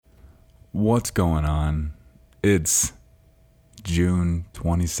What's going on? It's June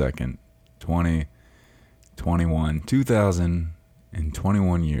 22nd, 2021,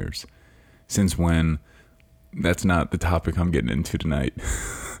 2021 years. Since when? That's not the topic I'm getting into tonight.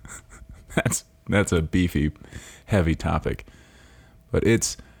 That's a beefy, heavy topic. But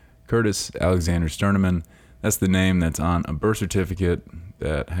it's Curtis Alexander Sterneman. That's the name that's on a birth certificate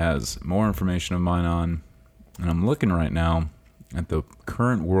that has more information of mine on. And I'm looking right now at the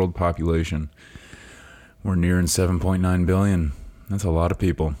current world population. We're nearing 7.9 billion. That's a lot of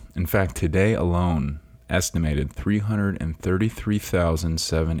people. In fact, today alone, estimated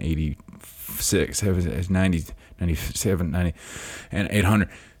 333,786, 90, 97, 90, and 800.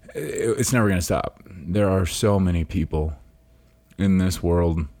 It's never going to stop. There are so many people in this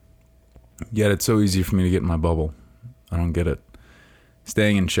world, yet it's so easy for me to get in my bubble. I don't get it.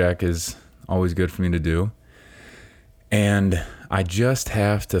 Staying in check is always good for me to do. And I just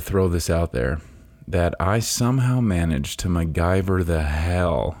have to throw this out there, that I somehow managed to MacGyver the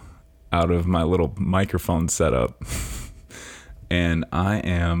hell out of my little microphone setup. And I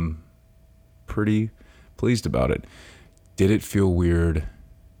am pretty pleased about it. Did it feel weird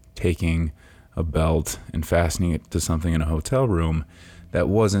taking a belt and fastening it to something in a hotel room that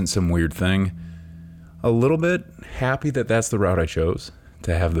wasn't some weird thing? A little bit happy that that's the route I chose,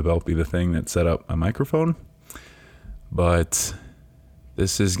 to have the belt be the thing that set up my microphone. But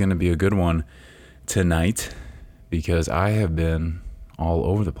this is going to be a good one tonight because I have been all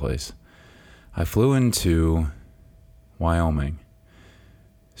over the place. I flew into Wyoming.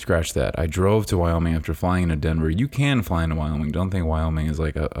 Scratch that. I drove to Wyoming after flying into Denver. You can fly into Wyoming. Don't think Wyoming is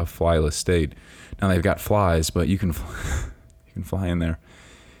like a flyless state. Now they've got flies, but you can fly in there.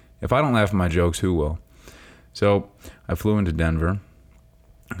 If I don't laugh at my jokes, who will? So I flew into Denver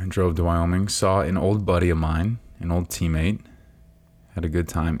and drove to Wyoming. Saw an old buddy of mine, an old teammate. Had a good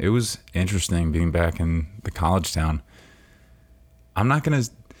time. It was interesting being back in the college town. I'm not going to...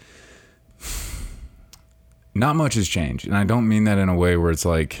 Not much has changed. And I don't mean that in a way where it's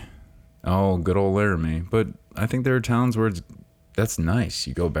like, oh, good old Laramie. But I think there are towns where that's nice.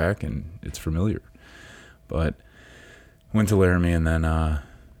 You go back and it's familiar. But went to Laramie and then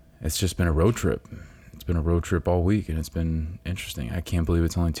it's just been a road trip. It's been a road trip all week and it's been interesting. I can't believe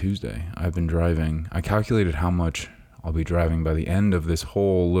it's only Tuesday. I've been driving. I calculated how much I'll be driving by the end of this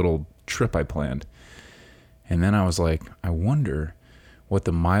whole little trip I planned. And then I was like, I wonder what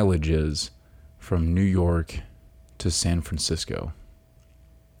the mileage is from New York to San Francisco.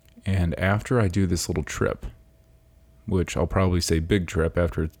 And after I do this little trip, which I'll probably say big trip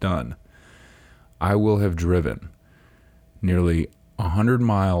after it's done, I will have driven nearly 100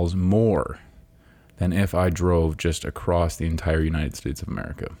 miles more than if I drove just across the entire United States of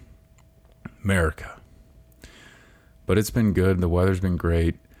America. But it's been good. The weather's been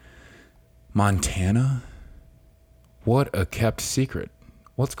great. Montana? What a kept secret.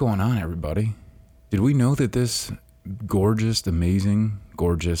 What's going on, everybody? Did we know that this gorgeous,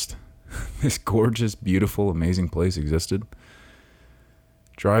 beautiful, amazing place existed?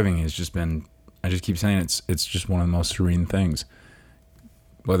 Driving has just been, I just keep saying it's just one of the most serene things.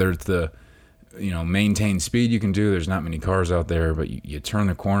 Whether it's the, maintain speed you can do, there's not many cars out there, but you turn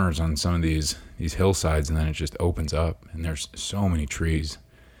the corners on some of these hillsides and then it just opens up and there's so many trees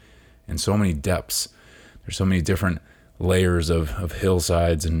and so many depths. There's so many different layers of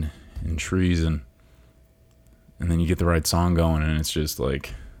hillsides and trees and then you get the right song going and it's just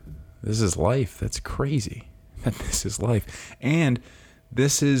like, this is life. That's crazy. This is life. And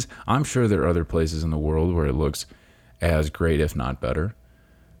I'm sure there are other places in the world where it looks as great, if not better.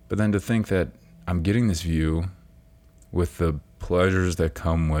 But then to think that I'm getting this view with the pleasures that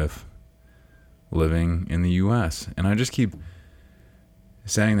come with living in the U.S. And I just keep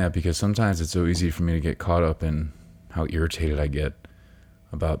saying that because sometimes it's so easy for me to get caught up in how irritated I get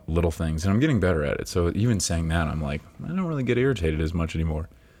about little things. And I'm getting better at it. So even saying that, I'm like, I don't really get irritated as much anymore.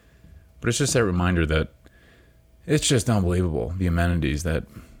 But it's just that reminder that it's just unbelievable, the amenities that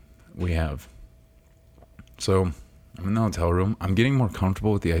we have. So I'm in the hotel room. I'm getting more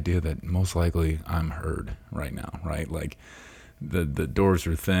comfortable with the idea that most likely I'm heard right now, right? Like the doors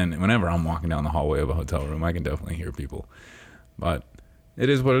are thin. Whenever I'm walking down the hallway of a hotel room, I can definitely hear people. But it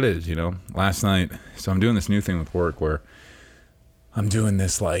is what it is, Last night, so I'm doing this new thing with work where I'm doing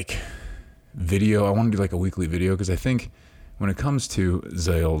this like video. I want to do like a weekly video because I think when it comes to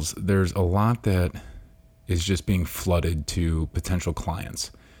Zzzalez, there's a lot that is just being flooded to potential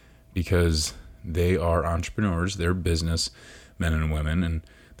clients because they are entrepreneurs, they're business men and women, and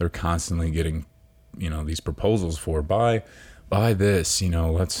they're constantly getting, these proposals for buy this,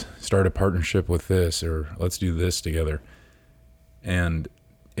 let's start a partnership with this, or let's do this together. And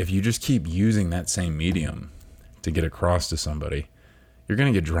if you just keep using that same medium to get across to somebody, you're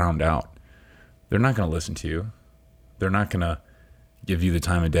going to get drowned out. They're not going to listen to you. They're not going to give you the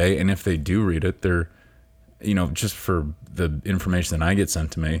time of day. And if they do read it, they're, just for the information that I get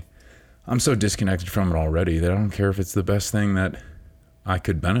sent to me, I'm so disconnected from it already that I don't care if it's the best thing that I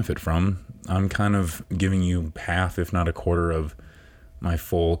could benefit from. I'm kind of giving you half, if not a quarter of my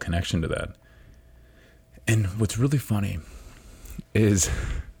full connection to that. And what's really funny is,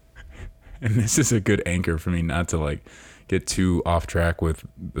 and this is a good anchor for me not to like get too off track with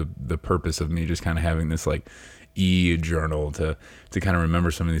the purpose of me just kind of having this like e-journal to kind of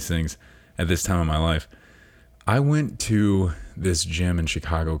remember some of these things at this time of my life. I went to this gym in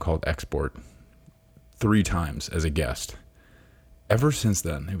Chicago called Export 3 times as a guest. Ever since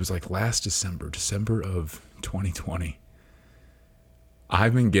then, it was like last December of 2020,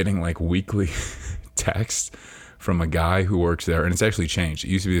 I've been getting like weekly texts from a guy who works there, and it's actually changed. It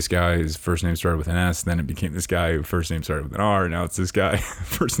used to be this guy, his first name started with an S, then it became this guy whose first name started with an R, now it's this guy,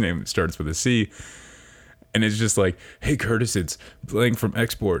 first name starts with a C. And it's just like, hey, Curtis, it's Blank from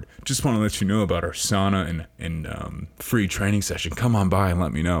Export. Just want to let you know about our sauna and free training session. Come on by and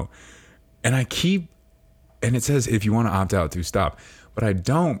let me know. And and it says, if you want to opt out, do stop. But I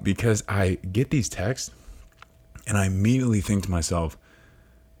don't, because I get these texts and I immediately think to myself,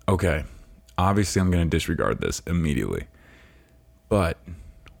 okay, obviously I'm going to disregard this immediately. But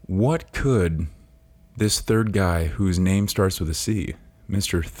what could this third guy whose name starts with a C,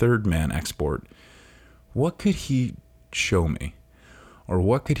 Mr. Third Man Export, what could he show me, or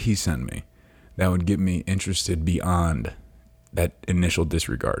what could he send me that would get me interested beyond that initial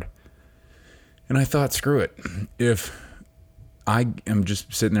disregard? And I thought, screw it. If I am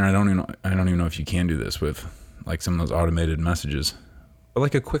just sitting there, I don't even know if you can do this with like some of those automated messages, but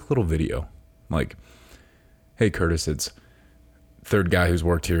like a quick little video, like, hey, Curtis, it's third guy who's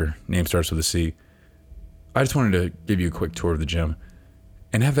worked here, name starts with a C. I just wanted to give you a quick tour of the gym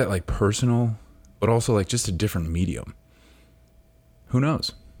and have that like personal, but also like just a different medium. Who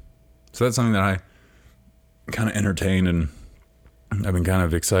knows? So that's something that I kind of entertained, and I've been kind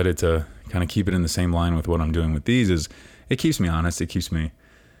of excited to kind of keep it in the same line with what I'm doing with these. Is it keeps me honest. It keeps me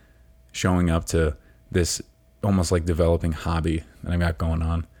showing up to this almost like developing hobby that I got going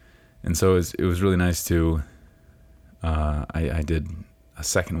on. And so it was really nice to, I did a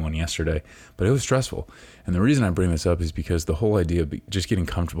second one yesterday, but it was stressful. And the reason I bring this up is because the whole idea of just getting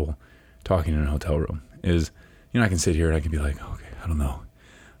comfortable talking in a hotel room is, I can sit here and I can be like, okay, I don't know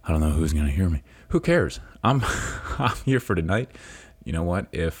who's going to hear me. Who cares? I'm here for tonight. You know what?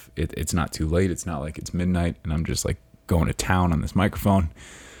 If it's not too late, it's not like it's midnight and I'm just like going to town on this microphone,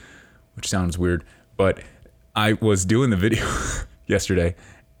 which sounds weird, but I was doing the video yesterday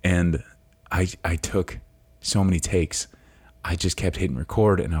and I took so many takes. I just kept hitting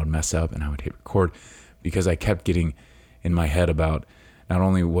record and I would mess up and I would hit record because I kept getting in my head about, not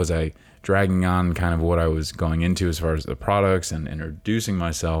only was I dragging on kind of what I was going into as far as the products and introducing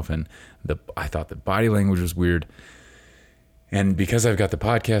myself, and I thought the body language was weird. And because I've got the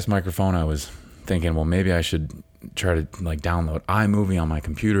podcast microphone, I was thinking, well, maybe I should try to like download iMovie on my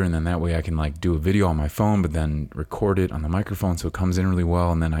computer, and then that way I can like do a video on my phone, but then record it on the microphone so it comes in really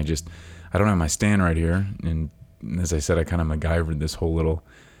well. And then I don't have my stand right here. And as I said, I kind of MacGyvered this whole little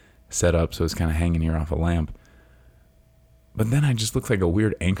setup, so it's kind of hanging here off a lamp. But then I just looked like a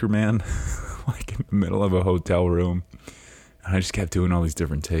weird anchor man, like in the middle of a hotel room. And I just kept doing all these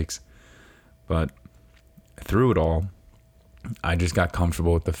different takes. But through it all, I just got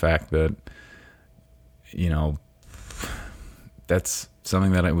comfortable with the fact that, that's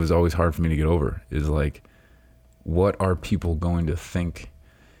something that it was always hard for me to get over, is like, what are people going to think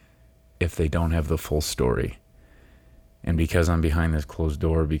if they don't have the full story? And because I'm behind this closed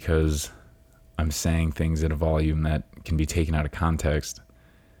door, because I'm saying things at a volume that can be taken out of context,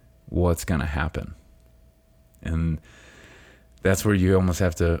 what's going to happen? And that's where you almost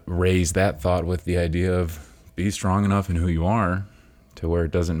have to raise that thought with the idea of be strong enough in who you are to where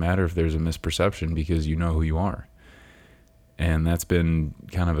it doesn't matter if there's a misperception, because you know who you are. And that's been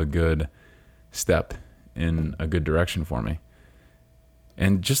kind of a good step in a good direction for me.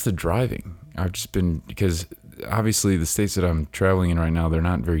 And just the driving, I've just been, because obviously the states that I'm traveling in right now, they're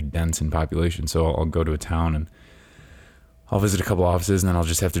not very dense in population. So I'll go to a town and I'll visit a couple offices, and then I'll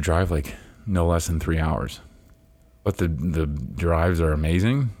just have to drive like no less than 3 hours. But the drives are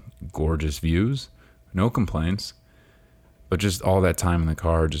amazing, gorgeous views, no complaints. But just all that time in the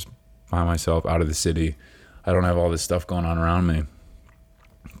car, just by myself, out of the city, I don't have all this stuff going on around me,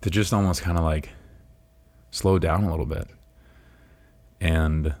 to just almost kind of like slow down a little bit.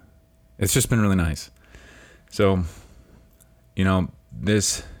 And it's just been really nice. So,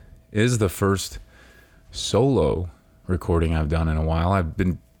 this is the first solo recording I've done in a while. I've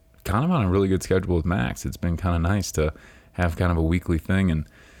been kind of on a really good schedule with Max. It's been kind of nice to have kind of a weekly thing. And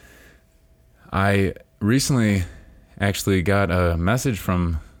I recently actually got a message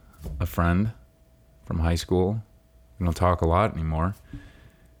from a friend from high school. We don't talk a lot anymore,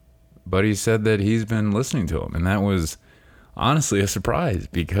 but he said that he's been listening to him. And that was honestly a surprise,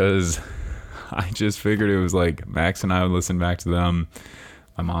 because I just figured it was like Max and I would listen back to them.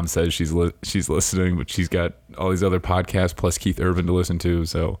 My mom says she's listening, but she's got all these other podcasts plus Keith Urban to listen to.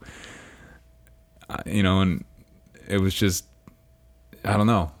 So, and it was just, I don't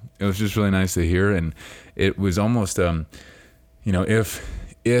know. It was just really nice to hear. And it was almost,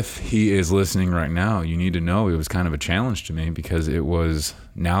 if he is listening right now, you need to know it was kind of a challenge to me, because it was,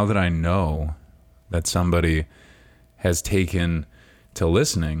 now that I know that somebody has taken to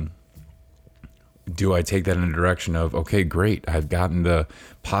listening, do I take that in a direction of, okay, great, I've gotten the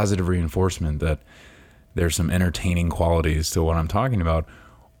positive reinforcement that there's some entertaining qualities to what I'm talking about,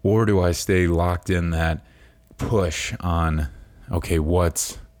 or do I stay locked in that push on, okay,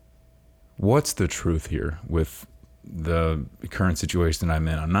 what's the truth here with the current situation that I'm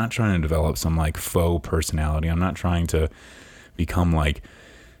in? I'm not trying to develop some like faux personality. I'm not trying to become like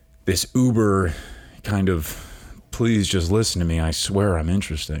this uber kind of, please just listen to me, I swear I'm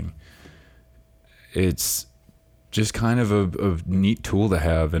interesting. It's just kind of a neat tool to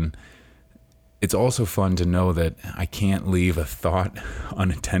have. And it's also fun to know that I can't leave a thought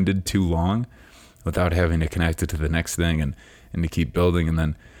unattended too long without having to connect it to the next thing and to keep building. And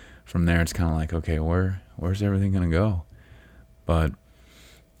then from there, it's kind of like, okay, where's everything going to go? But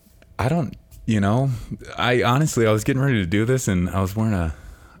I don't, I honestly, I was getting ready to do this, and I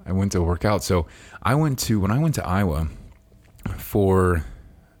went to work out. So when I went to Iowa for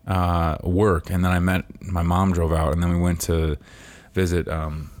work, and then my mom drove out, and then we went to visit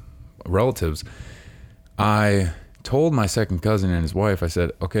relatives. I told my second cousin and his wife, I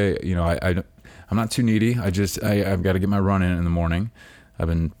said, okay, I'm not too needy. I've got to get my run in the morning. I've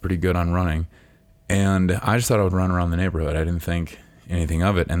been pretty good on running, and I just thought I would run around the neighborhood. I didn't think anything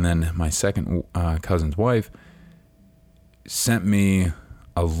of it. And then my second cousin's wife sent me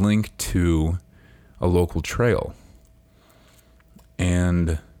a link to a local trail,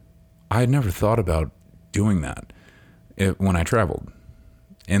 and I had never thought about doing that when I traveled.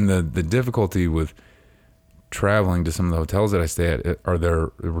 And the difficulty with traveling to some of the hotels that I stay at are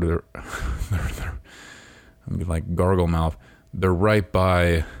they're I'm like gargle mouth. They're right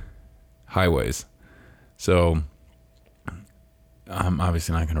by highways. So I'm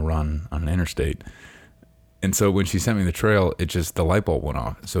obviously not going to run on an interstate. And so when she sent me the trail, the light bulb went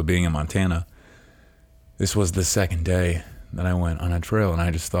off. So being in Montana, this was the second day that I went on a trail, and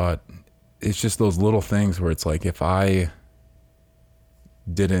I just thought, it's just those little things where it's like, if I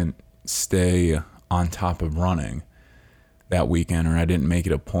didn't stay on top of running that weekend, or I didn't make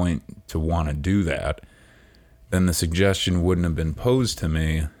it a point to want to do that, then the suggestion wouldn't have been posed to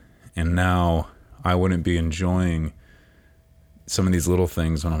me, and now I wouldn't be enjoying some of these little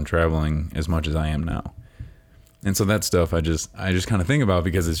things when I'm traveling as much as I am now. And so that stuff I just kind of think about,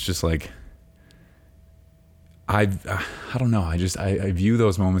 because it's just like, I don't know. I view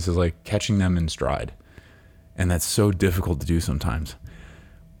those moments as like catching them in stride, and that's so difficult to do sometimes.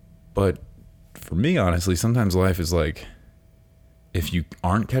 But for me, honestly, sometimes life is like, if you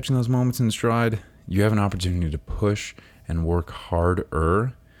aren't catching those moments in stride, you have an opportunity to push and work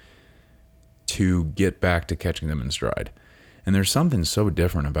harder to get back to catching them in stride. And there's something so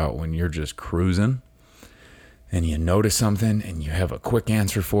different about when you're just cruising and you notice something and you have a quick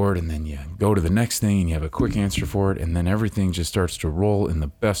answer for it, and then you go to the next thing and you have a quick answer for it, and then everything just starts to roll in the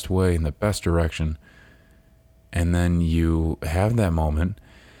best way, in the best direction. And then you have that moment,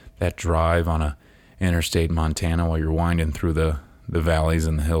 that drive on a interstate in Montana while you're winding through the valleys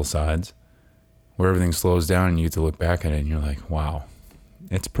and the hillsides, where everything slows down and you get to look back at it and you're like, wow,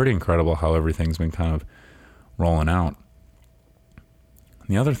 it's pretty incredible how everything's been kind of rolling out. And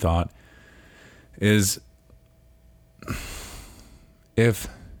the other thought is, if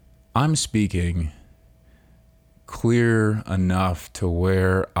I'm speaking clear enough to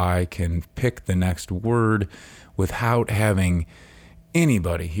where I can pick the next word without having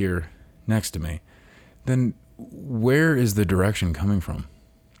anybody here next to me, then where is the direction coming from?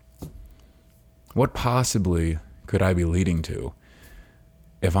 What possibly could I be leading to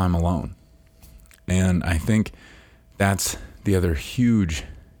if I'm alone? And I think that's the other huge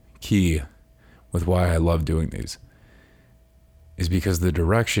key with why I love doing these, is because the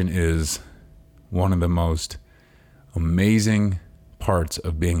direction is one of the most amazing parts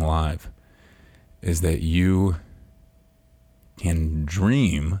of being alive, is that you can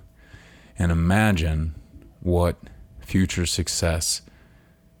dream and imagine what future success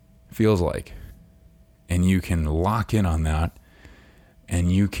feels like. And you can lock in on that,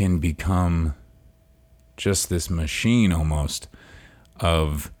 and you can become just this machine almost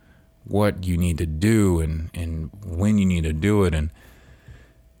of what you need to do and when you need to do it, and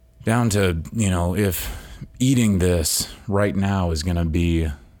down to, if eating this right now is going to be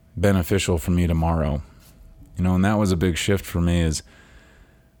beneficial for me tomorrow. And that was a big shift for me, is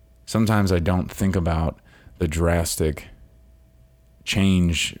sometimes I don't think about the drastic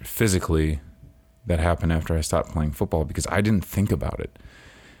change physically that happened after I stopped playing football, because I didn't think about it.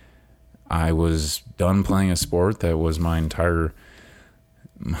 I was done playing a sport that was my entire,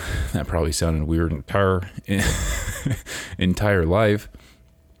 that probably sounded weird, entire life.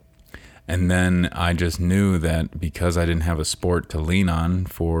 And then I just knew that because I didn't have a sport to lean on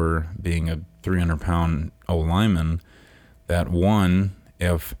for being a 300-pound O-lineman, that one,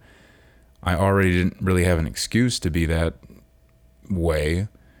 if I already didn't really have an excuse to be that way,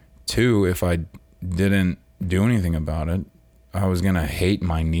 two, if I didn't do anything about it, I was going to hate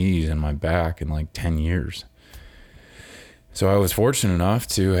my knees and my back in like 10 years. So I was fortunate enough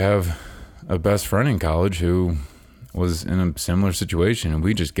to have a best friend in college who was in a similar situation, and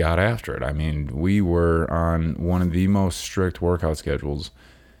we just got after it. I mean, we were on one of the most strict workout schedules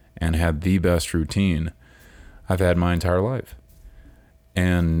and had the best routine I've had my entire life.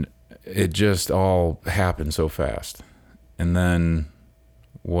 And it just all happened so fast. And then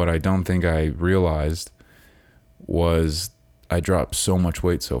what I don't think I realized was I dropped so much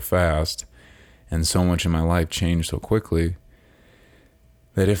weight so fast, and so much in my life changed so quickly,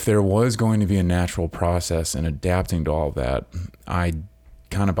 that if there was going to be a natural process in adapting to all of that, I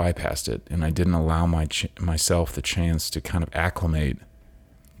kind of bypassed it, and I didn't allow myself the chance to kind of acclimate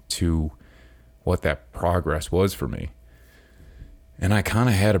to what that progress was for me. And I kind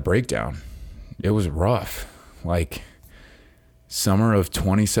of had a breakdown. It was rough. Like summer of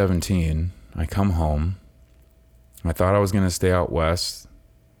 2017, I come home. I thought I was going to stay out west,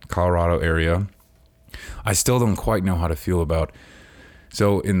 Colorado area. I still don't quite know how to feel about.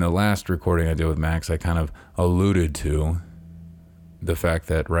 So in the last recording I did with Max, I kind of alluded to the fact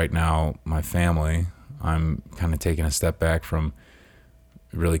that right now, my family, I'm kind of taking a step back from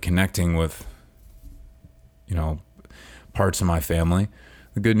really connecting with, parts of my family.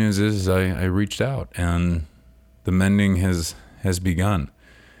 The good news is I reached out, and the mending has begun.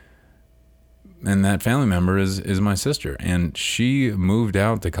 And that family member is my sister, and she moved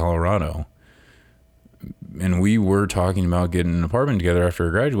out to Colorado. And we were talking about getting an apartment together after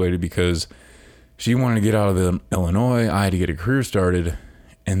I graduated, because she wanted to get out of Illinois. I had to get a career started.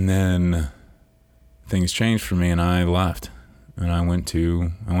 And then things changed for me, and I left. And I went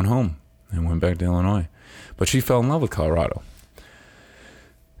home and went back to Illinois. But she fell in love with Colorado.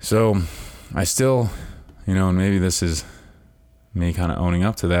 So I still, and maybe this is me kind of owning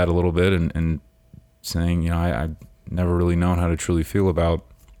up to that a little bit and saying, I've never really known how to truly feel about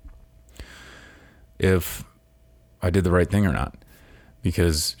if I did the right thing or not,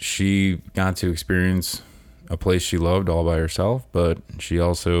 because she got to experience a place she loved all by herself, but she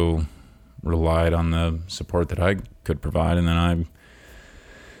also relied on the support that I could provide. And then I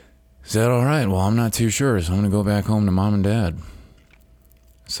said, all right, well, I'm not too sure, so I'm going to go back home to mom and dad.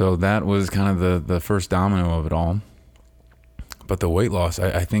 So that was kind of the first domino of it all. But the weight loss,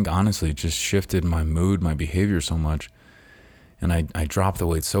 I think honestly just shifted my mood, my behavior so much. And I dropped the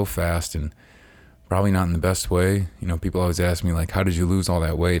weight so fast, and probably not in the best way. People always ask me, like, how did you lose all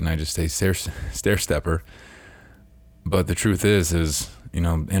that weight? And I just say stair stepper. But the truth is,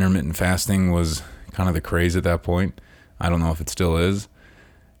 intermittent fasting was kind of the craze at that point. I don't know if it still is.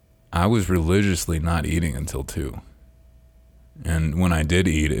 I was religiously not eating until 2. And when I did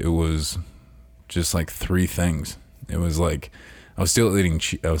eat, it was just like 3 things. It was like, I was still eating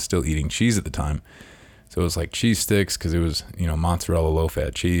cheese at the time. So it was like cheese sticks, because it was, mozzarella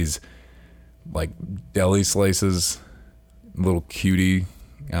low-fat cheese, like deli slices, little cutie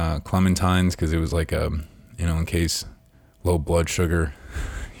clementines, because it was like in case low blood sugar,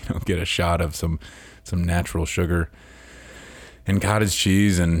 get a shot of some natural sugar, and cottage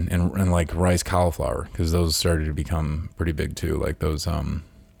cheese and like rice cauliflower, because those started to become pretty big too. Like those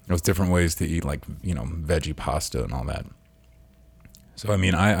different ways to eat, like veggie pasta and all that. So I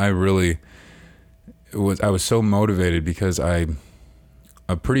mean, I was so motivated, because a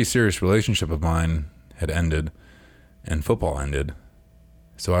pretty serious relationship of mine had ended, and football ended.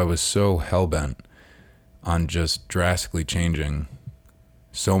 So I was so hell-bent on just drastically changing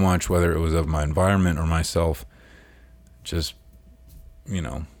so much, whether it was of my environment or myself, just,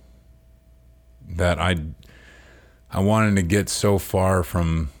 that I wanted to get so far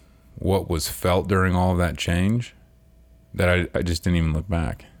from what was felt during all of that change that I just didn't even look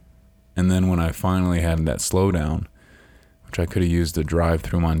back. And then when I finally had that slowdown, which I could have used to drive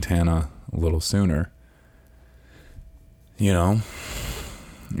through Montana a little sooner, you know,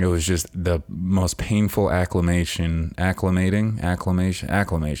 it was just the most painful acclimation is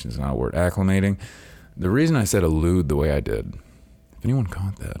not a word. Acclimating. The reason I said elude the way I did, if anyone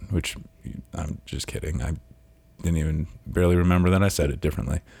caught that, which I'm just kidding. I didn't even barely remember that I said it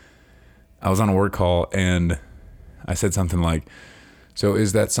differently. I was on a work call and I said something like, so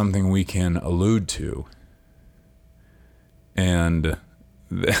is that something we can allude to? And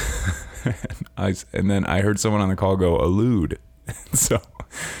then I heard someone on the call go, allude. So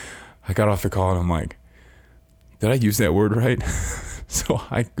I got off the call and I'm like, did I use that word right? So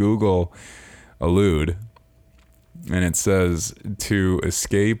I Google allude and it says to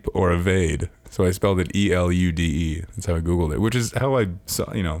escape or evade. So I spelled it E-L-U-D-E. That's how I Googled it, which is how I saw,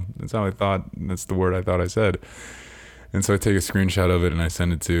 that's how I thought, that's the word I thought I said. And so I take a screenshot of it and I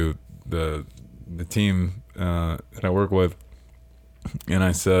send it to the team that I work with. And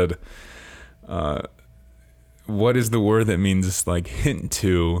I said, what is the word that means like hint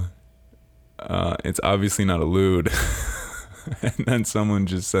to? It's obviously not allude. And then someone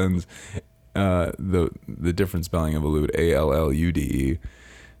just sends the different spelling of allude, A-L-L-U-D-E.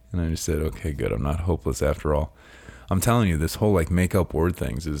 And I just said, okay, good. I'm not hopeless after all. I'm telling you, this whole like make up word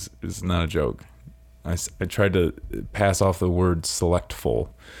things is not a joke. I tried to pass off the word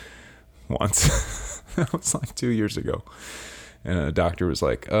selectful once. That was like 2 years ago. And a doctor was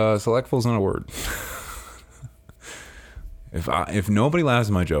like, selectful is not a word. If nobody laughs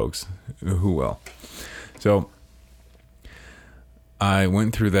at my jokes, who will? So I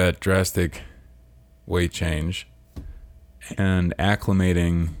went through that drastic weight change and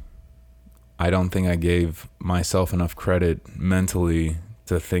acclimating. I don't think I gave myself enough credit mentally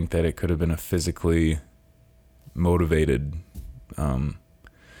to think that it could have been a physically motivated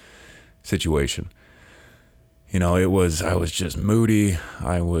situation. I was just moody.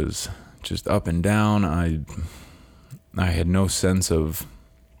 I was just up and down. I had no sense of,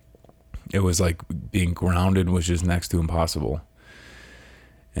 it was like being grounded was just next to impossible.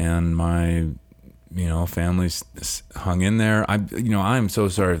 And my, family's hung in there. I'm so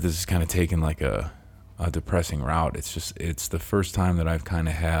sorry if this is kind of taken like a depressing route. It's the first time that I've kind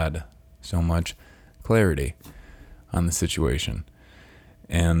of had so much clarity on the situation.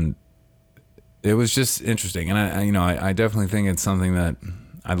 And it was just interesting. And I definitely think it's something that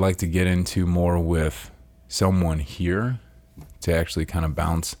I'd like to get into more with someone here to actually kind of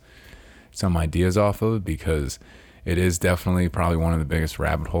bounce some ideas off of, because it is definitely probably one of the biggest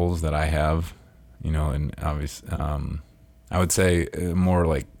rabbit holes that I have, and obviously, I would say more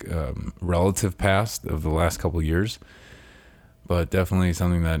like relative past of the last couple of years, but definitely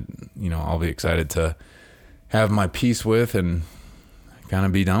something that, I'll be excited to have my peace with and kind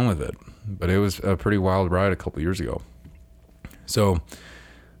of be done with it. But it was a pretty wild ride a couple of years ago. So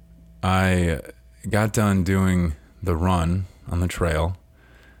I got done doing the run on the trail,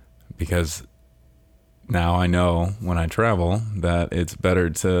 because now I know when I travel that it's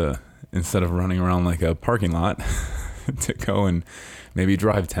better to, instead of running around like a parking lot, to go and maybe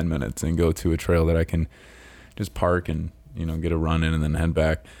drive 10 minutes and go to a trail that I can just park and, get a run in and then head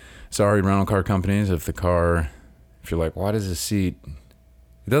back. Sorry, rental car companies, if you're like, why does the seat,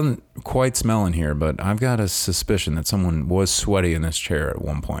 it doesn't quite smell in here, but I've got a suspicion that someone was sweaty in this chair at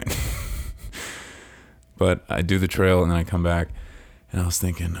one point. But I do the trail and then I come back and I was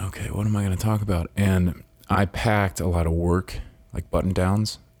thinking, okay, what am I going to talk about? And I packed a lot of work, like button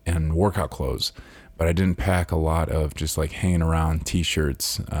downs and workout clothes, but I didn't pack a lot of just like hanging around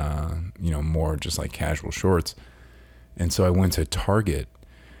t-shirts, more just like casual shorts. And so I went to Target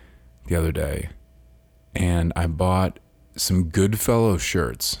the other day and I bought some Goodfellow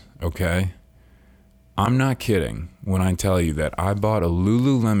shirts, okay? I'm not kidding when I tell you that I bought a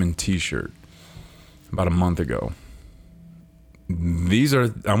Lululemon t-shirt about a month ago.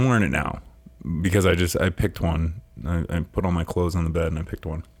 I'm wearing it now because I picked one. I put all my clothes on the bed and I picked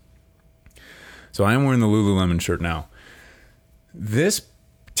one. So I am wearing the Lululemon shirt now. This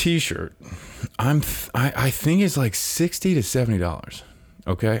t-shirt, I think it's like $60 to $70.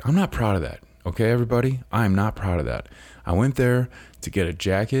 Okay? I'm not proud of that. Okay, everybody? I am not proud of that. I went there to get a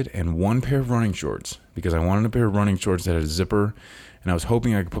jacket and one pair of running shorts because I wanted a pair of running shorts that had a zipper, and I was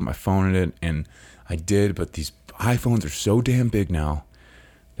hoping I could put my phone in it, and I did, but these iPhones are so damn big now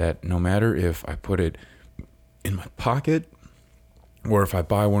that no matter if I put it in my pocket or if I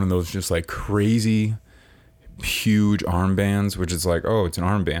buy one of those just like crazy huge armbands, which is like, oh, it's an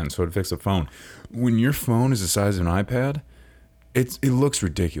armband, so it fits a phone. When your phone is the size of an iPad, it looks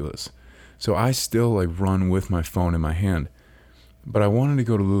ridiculous. So I still like run with my phone in my hand. But I wanted to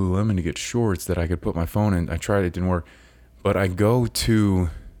go to Lululemon to get shorts that I could put my phone in. I tried, it didn't work. But I go to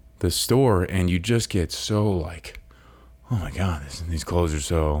the store and you just get so like, oh my God, these clothes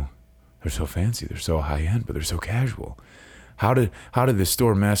they're so fancy. They're so high end, but they're so casual. How did the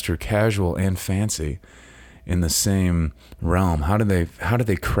store master casual and fancy in the same realm? How did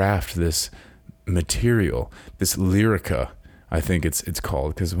they craft this material, this lyrica, I think it's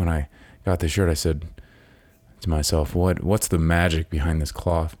called? Because when I got this shirt, I said to myself, what's the magic behind this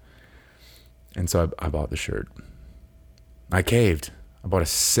cloth? And so I bought the shirt. I caved. I bought a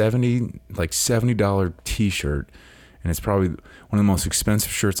 $70 t-shirt, and it's probably one of the most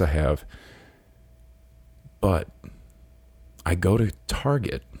expensive shirts I have. But I go to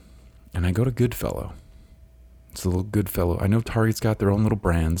Target and I go to Goodfellow. It's a little Goodfellow. I know Target's got their own little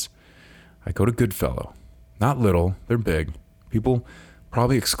brands. I go to Goodfellow. Not little, they're big. People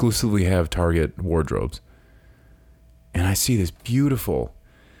probably exclusively have Target wardrobes. And I see this beautiful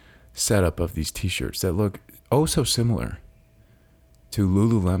setup of these t-shirts that look oh so similar to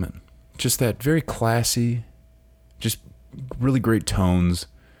Lululemon. Just that very classy, just really great tones.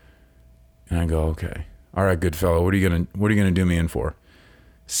 And I go, okay, all right, Goodfellow, what are you gonna do me in for?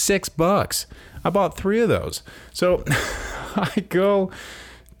 $6. I bought 3 of those. So I go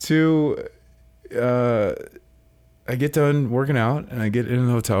to I get done working out and I get in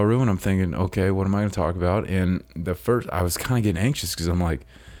the hotel room and I'm thinking, okay, what am I going to talk about? And I was kind of getting anxious because I'm like,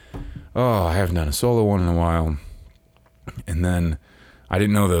 oh, I haven't done a solo one in a while. And then I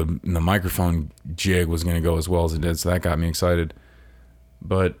didn't know the microphone jig was going to go as well as it did. So that got me excited.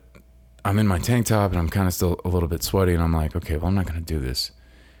 But I'm in my tank top and I'm kind of still a little bit sweaty. And I'm like, okay, well, I'm not going to do this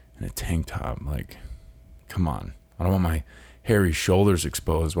in a tank top. Like, come on. I don't want my hairy shoulders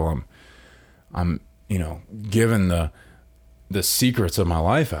exposed while I'm giving the secrets of my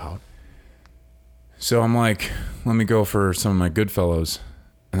life out. So I'm like, let me go for some of my Goodfellows.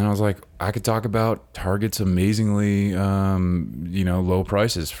 And then I was like, I could talk about Target's amazingly, low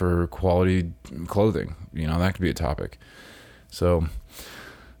prices for quality clothing. That could be a topic. So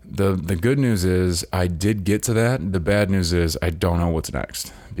the good news is I did get to that. The bad news is I don't know what's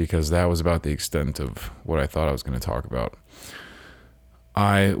next, because that was about the extent of what I thought I was going to talk about.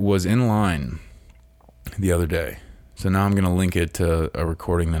 I was in line the other day. So now I'm going to link it to a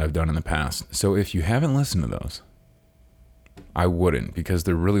recording that I've done in the past. So if you haven't listened to those, I wouldn't, because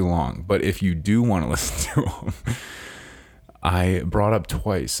they're really long. But if you do want to listen to them, I brought up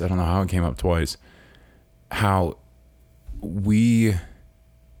twice, I don't know how it came up twice, how we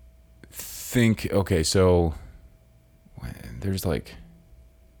think, okay, so there's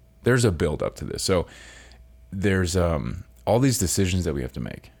a build up to this. So there's all these decisions that we have to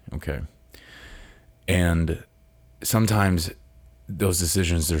make, okay? And sometimes those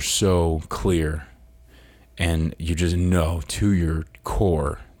decisions are so clear and you just know to your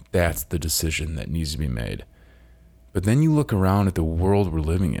core that's the decision that needs to be made. But then you look around at the world we're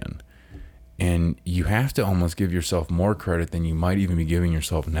living in and you have to almost give yourself more credit than you might even be giving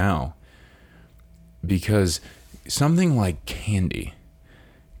yourself now. Because something like candy,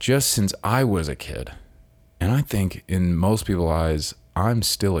 just since I was a kid, and I think in most people's eyes, I'm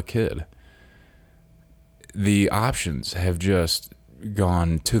still a kid, the options have just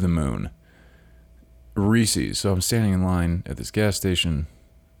gone to the moon. Reese's. So I'm standing in line at this gas station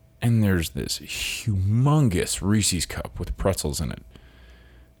and there's this humongous Reese's cup with pretzels in it.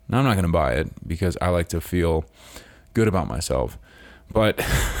 Now I'm not going to buy it because I like to feel good about myself. But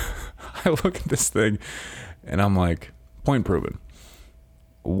I look at this thing and I'm like, point proven.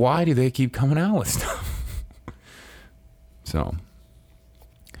 Why do they keep coming out with stuff? So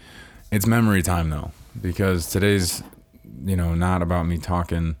it's memory time though. Because today's, not about me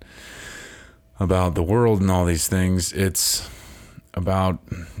talking about the world and all these things. It's about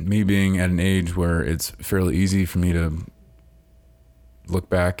me being at an age where it's fairly easy for me to look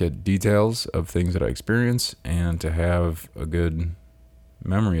back at details of things that I experience and to have a good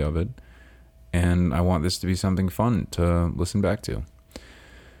memory of it. And I want this to be something fun to listen back to.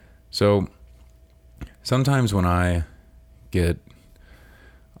 So sometimes when I get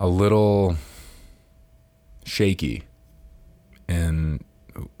a little shaky in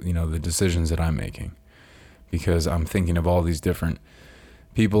the decisions that I'm making, because I'm thinking of all these different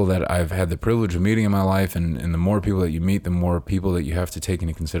people that I've had the privilege of meeting in my life, and the more people that you meet, the more people that you have to take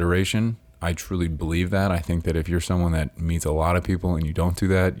into consideration. I truly believe that. I think that if you're someone that meets a lot of people and you don't do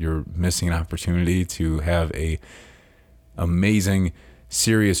that, you're missing an opportunity to have a amazing,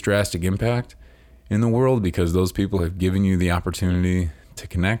 serious, drastic impact in the world, because those people have given you the opportunity to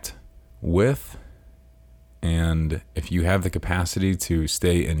connect with. And if you have the capacity to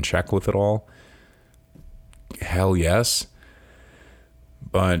stay in check with it all, hell yes.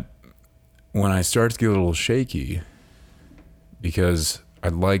 But when I start to get a little shaky, because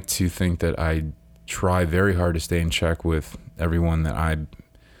I'd like to think that I try very hard to stay in check with everyone that I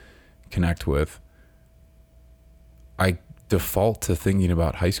connect with, I default to thinking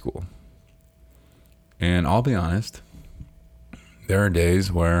about high school. And I'll be honest, there are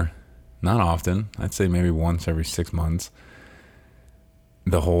days where, not often, I'd say maybe once every 6 months,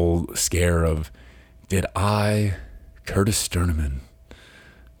 the whole scare of, did I, Curtis Sterneman,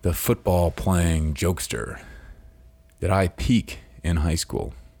 the football playing jokester, did I peak in high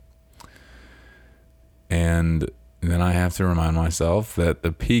school? And then I have to remind myself that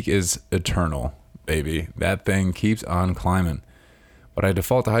the peak is eternal, baby. That thing keeps on climbing. But I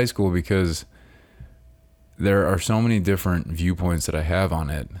default to high school because there are so many different viewpoints that I have on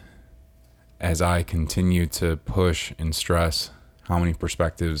it as I continue to push and stress how many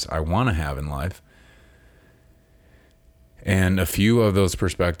perspectives I want to have in life. And a few of those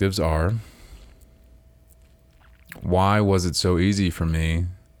perspectives are, why was it so easy for me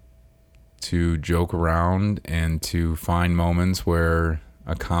to joke around and to find moments where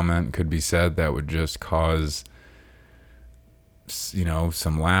a comment could be said that would just cause,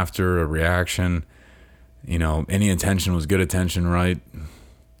 some laughter, a reaction, any attention was good attention, right?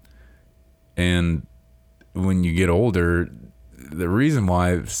 And when you get older, the reason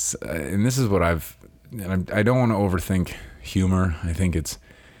why, and this is what I don't want to overthink humor. I think it's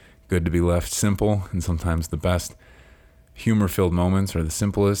good to be left simple, and sometimes the best humor-filled moments are the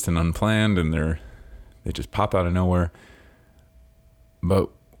simplest and unplanned, and they just pop out of nowhere. But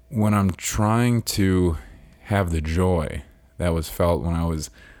when I'm trying to have the joy that was felt when I was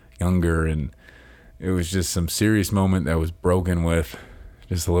younger, and it was just some serious moment that was broken with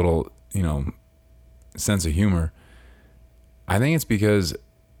just a little, sense of humor, I think it's because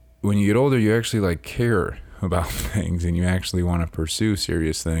when you get older, you actually care about things, and you actually want to pursue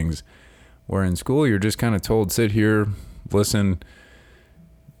serious things, where in school you're just kind of told, sit here, listen,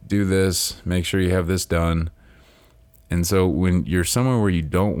 do this, make sure you have this done. And so when you're somewhere where you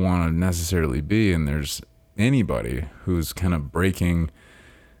don't want to necessarily be, and there's anybody who's kind of breaking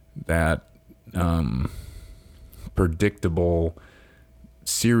that predictable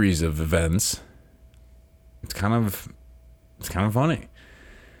series of events, it's kind of funny.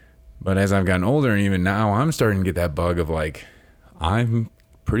 But as I've gotten older, and even now, I'm starting to get that bug of I'm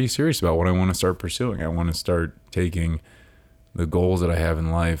pretty serious about what I want to start pursuing. I want to start taking the goals that I have in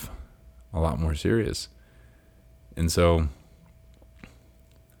life a lot more serious. And so,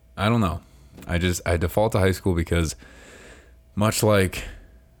 I don't know. I default to high school because, much like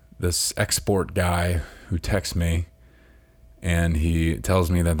this export guy who texts me and he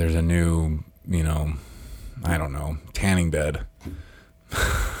tells me that there's a new, tanning bed.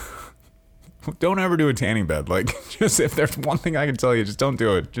 Don't ever do a tanning bed. Just if there's one thing I can tell you, just don't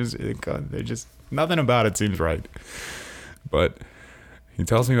do it. Just nothing about it seems right. But he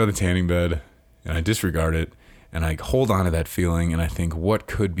tells me about the tanning bed, and I disregard it, and I hold on to that feeling, and I think, what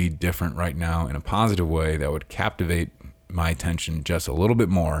could be different right now in a positive way that would captivate my attention just a little bit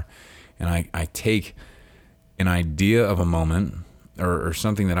more? And I take an idea of a moment or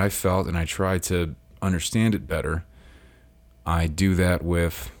something that I felt, and I try to understand it better. I do that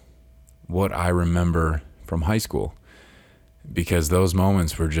with what I remember from high school, because those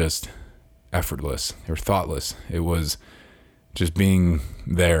moments were just effortless. They were thoughtless. It was just being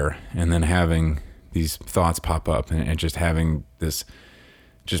there and then having these thoughts pop up and just having this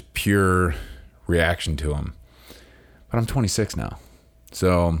just pure reaction to them. But I'm 26 now.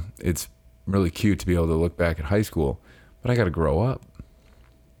 So it's really cute to be able to look back at high school, but I got to grow up.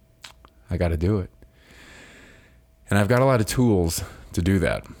 I got to do it. And I've got a lot of tools to do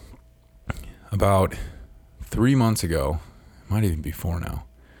that. About 3 months ago, might even be 4 now,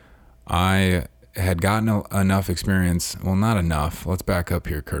 I had gotten enough experience. Well, not enough. Let's back up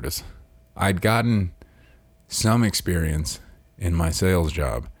here, Curtis. I'd gotten some experience in my sales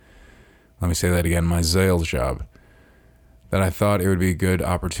job. Let me say that again, my Zzzalez job. That I thought it would be a good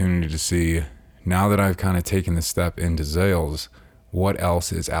opportunity to see, now that I've kind of taken the step into Zzzalez, what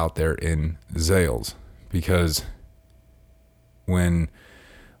else is out there in Zzzalez. Because when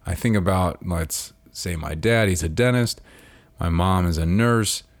I think about, let's say my dad, he's a dentist, my mom is a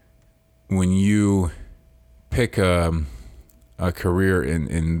nurse. When you pick a career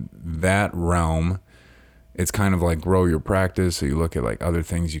in that realm, it's kind of like grow your practice. So you look at other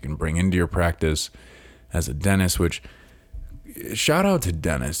things you can bring into your practice as a dentist, which shout out to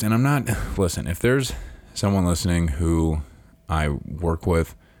dentists. And I'm not, listen, if there's someone listening who I work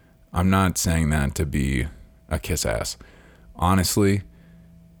with, I'm not saying that to be a kiss ass. Honestly,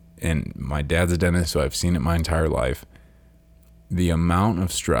 and my dad's a dentist, so I've seen it my entire life. The amount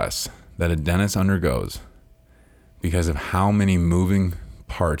of stress that a dentist undergoes because of how many moving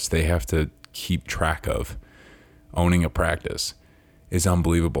parts they have to keep track of owning a practice is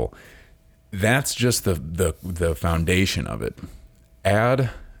unbelievable. That's just the foundation of it.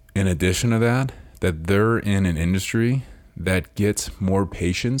 Add, in addition to that they're in an industry that gets more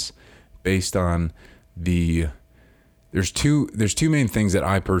patients based on there's two main things that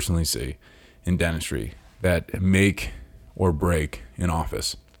I personally see in dentistry that make or break an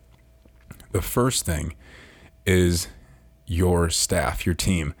office. The first thing is your staff, your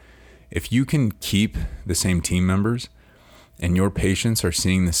team. If you can keep the same team members and your patients are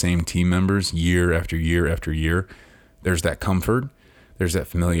seeing the same team members year after year after year, there's that comfort, there's that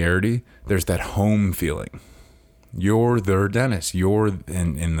familiarity, there's that home feeling. You're their dentist. And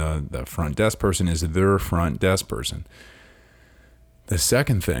the front desk person is their front desk person. The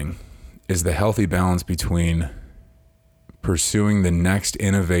second thing is the healthy balance between pursuing the next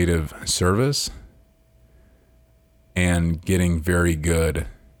innovative service and getting very good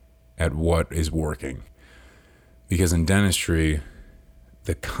at what is working. Because in dentistry,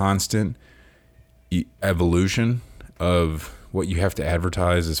 the constant evolution of what you have to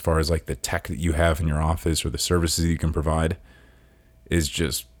advertise as far as like the tech that you have in your office or the services you can provide is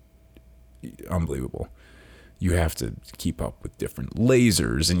just unbelievable. You have to keep up with different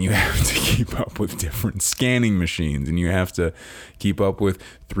lasers, and you have to keep up with different scanning machines, and you have to keep up with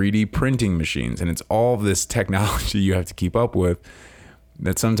 3D printing machines. And it's all this technology you have to keep up with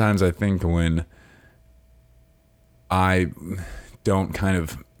that sometimes I think when I don't kind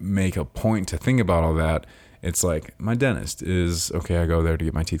of make a point to think about all that, it's like my dentist is, okay, I go there to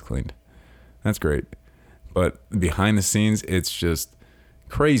get my teeth cleaned. That's great. But behind the scenes, it's just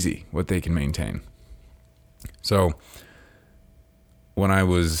crazy what they can maintain. So when I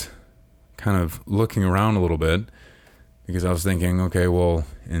was kind of looking around a little bit, because I was thinking, okay, well,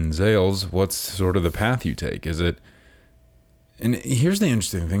 in Zzzalez, what's sort of the path you take? Is it, and here's the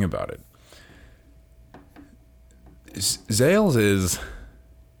interesting thing about it. Zzzalez is,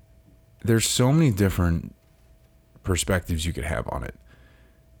 there's so many different perspectives you could have on it,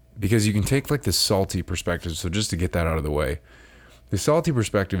 because you can take like the salty perspective. So just to get that out of the way, the salty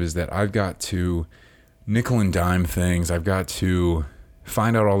perspective is that I've got to nickel and dime things. I've got to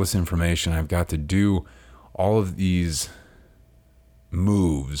find out all this information. I've got to do all of these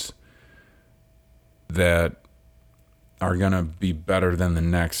moves that are going to be better than the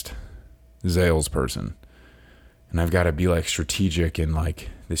next Zzzalez person. And I've got to be like strategic and like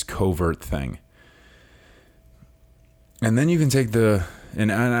this covert thing. And then you can take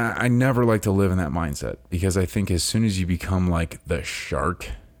and I never like to live in that mindset, because I think as soon as you become like the shark,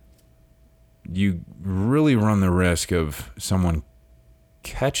 you really run the risk of someone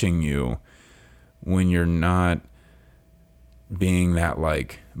catching you when you're not being that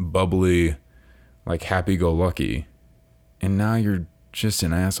like bubbly, like happy-go-lucky, and now you're just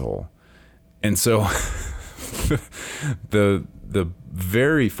an asshole. And so the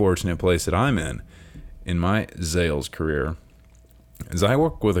very fortunate place that I'm in my Zzzalez career is I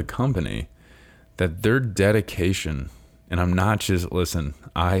work with a company that their dedication, and I'm not just, listen,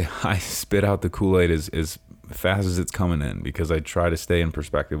 I spit out the Kool-Aid as fast as it's coming in, because I try to stay in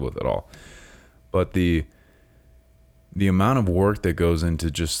perspective with it all. But the amount of work that goes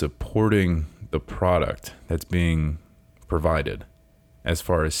into just supporting the product that's being provided, as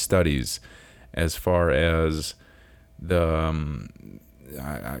far as studies, as far as the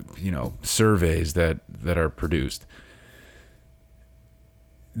surveys that are produced,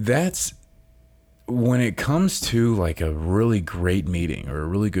 that's when it comes to like a really great meeting or a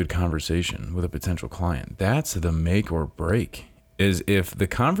really good conversation with a potential client. That's the make or break. Is if the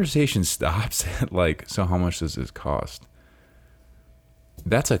conversation stops at like, so how much does this cost?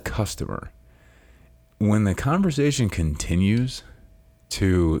 That's a customer. When the conversation continues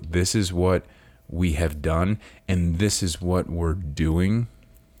to, this is what we have done and this is what we're doing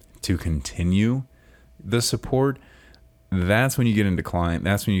to continue the support, that's when you get into client,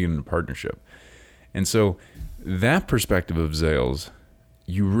 that's when you get into partnership. And so that perspective of Zzzalez,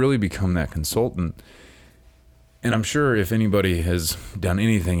 you really become that consultant. And I'm sure if anybody has done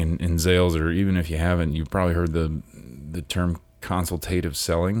anything in Zzzalez, or even if you haven't, you've probably heard the term consultative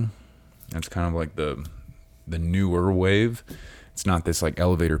selling. That's kind of like the newer wave. It's not this like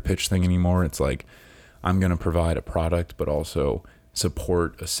elevator pitch thing anymore. It's like, I'm going to provide a product, but also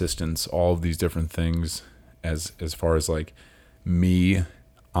support, assistance, all of these different things as far as like me.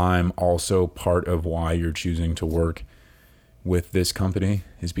 I'm also part of why you're choosing to work with this company,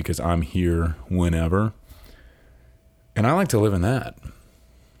 is because I'm here whenever. And I like to live in that.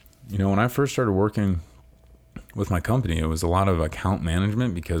 When I first started working with my company, it was a lot of account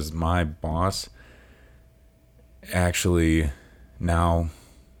management, because my boss actually now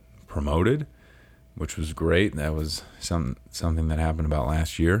promoted, which was great. That was something that happened about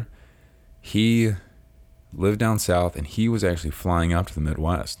last year. He lived down south, and he was actually flying up to the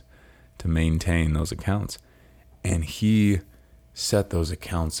Midwest to maintain those accounts. And he set those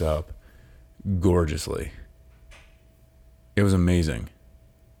accounts up gorgeously. It was amazing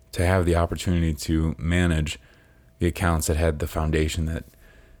to have the opportunity to manage the accounts that had the foundation that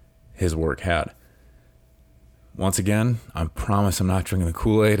his work had. Once again, I promise I'm not drinking the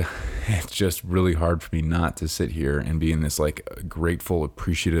Kool-Aid. It's just really hard for me not to sit here and be in this like grateful,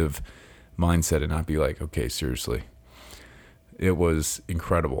 appreciative mindset and not be like, okay, seriously. It was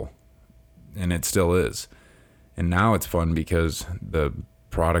incredible, and it still is. And now it's fun because the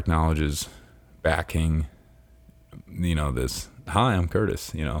product knowledge is backing, this, hi, I'm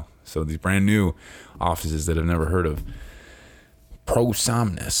Curtis, so these brand new offices that I've never heard of.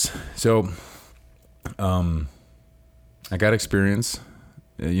 Zzzalez. So, I got experience.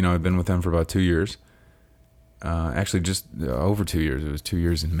 I've been with them for about 2 years. Actually, just over 2 years. It was 2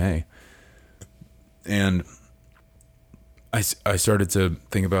 years in May. And I started to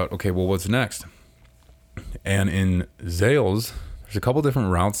think about, okay, well, what's next? And in Zzzalez, there's a couple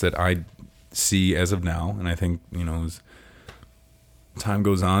different routes that I see as of now. And I think, as time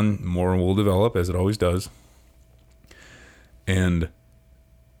goes on, more will develop, as it always does. And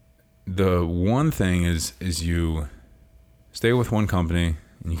the one thing is you stay with one company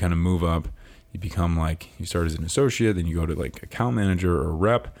and you kind of move up. You become you start as an associate, then you go to account manager or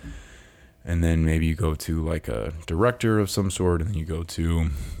rep, and then maybe you go to a director of some sort, and then you go to,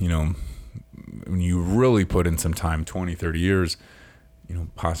 when you really put in some time, 20, 30 years,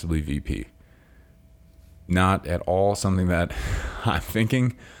 possibly VP. Not at all something that I'm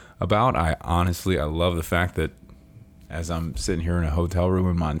thinking about. I love the fact that as I'm sitting here in a hotel room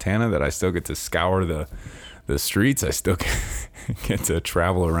in Montana, that I still get to scour the streets. I still get to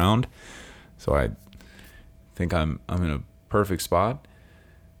travel around. So I think I'm in a perfect spot.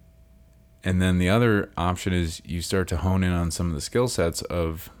 And then the other option is you start to hone in on some of the skill sets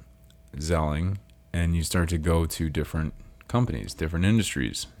of Zzzalez, and you start to go to different companies, different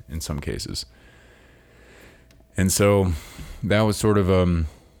industries in some cases. And so that was sort of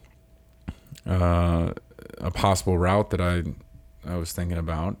a possible route that I was thinking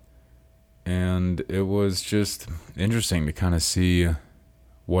about. And it was just interesting to kind of see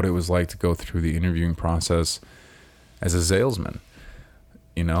what it was like to go through the interviewing process as a salesman.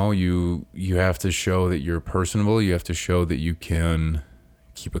 You have to show that you're personable. You have to show that you can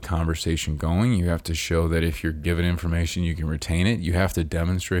keep a conversation going. You have to show that if you're given information, you can retain it. You have to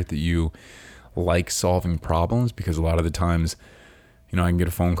demonstrate that you like solving problems, because a lot of the times, I can get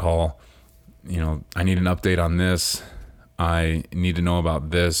a phone call, I need an update on this. I need to know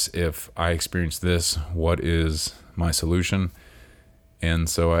about this. If I experience this, what is my solution? And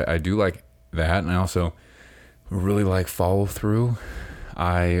so I do like that. And I also really like follow through.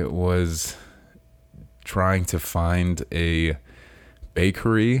 I was trying to find a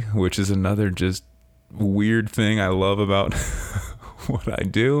bakery, which is another just weird thing I love about what I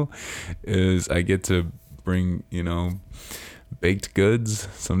do, is I get to bring, baked goods,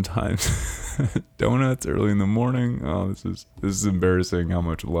 sometimes donuts early in the morning. Oh, this is embarrassing how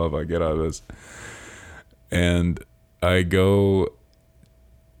much love I get out of this. And I go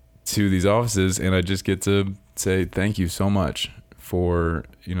to these offices and I just get to say thank you so much for,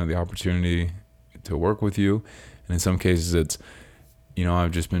 the opportunity to work with you. And in some cases it's,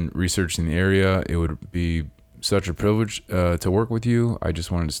 I've just been researching the area. It would be such a privilege to work with you. I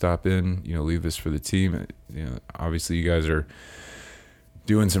just wanted to stop in, leave this for the team. Obviously you guys are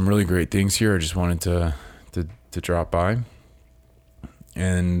doing some really great things here. I just wanted to drop by.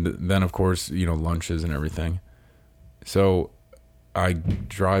 And then of course, lunches and everything. So I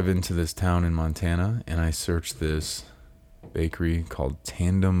drive into this town in Montana and I search this bakery called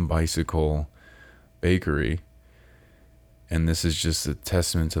Tandem Bicycle Bakery. And this is just a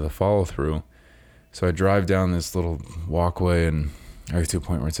testament to the follow through. So I drive down this little walkway and I get to a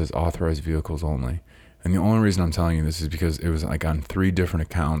point where it says authorized vehicles only. And the only reason I'm telling you this is because it was on 3 different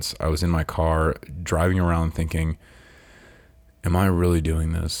accounts. I was in my car driving around thinking, am I really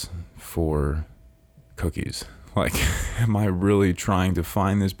doing this for cookies? Am I really trying to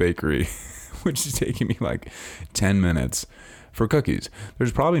find this bakery, which is taking me 10 minutes for cookies?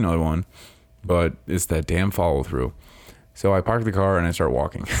 There's probably another one, but it's that damn follow through. So I parked the car and I started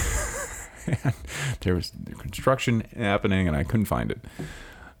walking. And there was construction happening and I couldn't find it.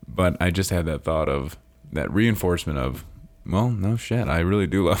 But I just had that thought of that reinforcement of, well, no shit, I really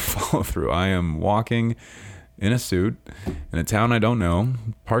do love follow through. I am walking in a suit in a town I don't know,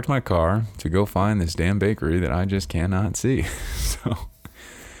 parked my car to go find this damn bakery that I just cannot see. So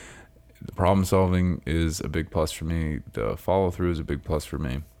the problem solving is a big plus for me. The follow through is a big plus for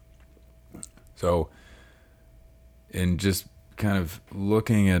me. So, in just kind of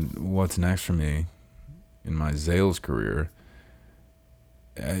looking at what's next for me in my Zzzalez career,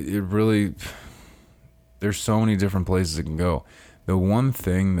 it really, there's so many different places it can go. The one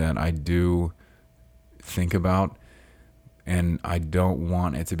thing that I do think about, and I don't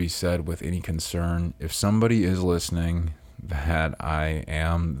want it to be said with any concern, if somebody is listening that I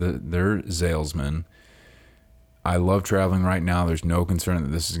am their Zzzalesman, I love traveling right now. There's no concern that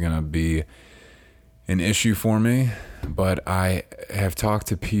this is going to be an issue for me, but I have talked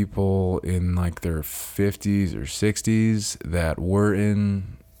to people in like their 50s or 60s that were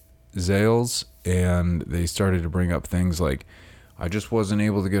in Zzzalez, and they started to bring up things like, I just wasn't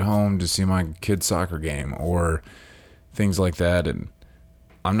able to get home to see my kid's soccer game, or things like that. And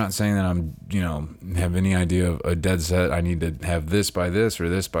I'm not saying that I'm, have any idea of a dead set, I need to have this by this, or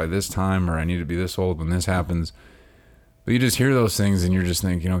this by this time, or I need to be this old when this happens. But you just hear those things and you're just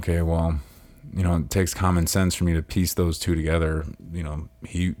thinking, okay, well, it takes common sense for me to piece those two together.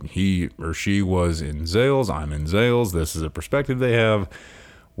 He or she was in Zzzalez, I'm in Zzzalez. This is a perspective they have.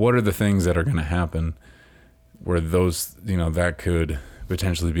 What are the things that are going to happen where those, that could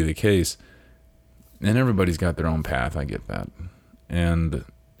potentially be the case? And everybody's got their own path. I get that. And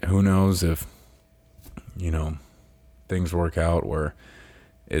who knows if, things work out where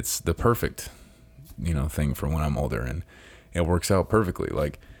it's the perfect, thing for when I'm older and it works out perfectly.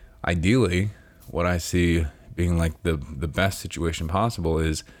 Like, ideally, what I see being like the best situation possible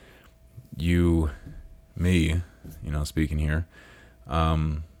is me, speaking here. I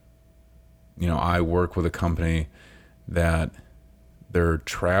work with a company that their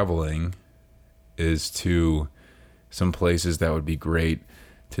traveling is to some places that would be great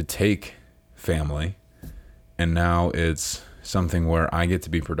to take family. And now it's something where I get to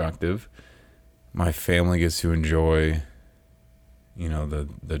be productive. My family gets to enjoy,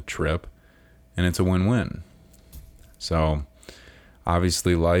 the trip, and it's a win-win. So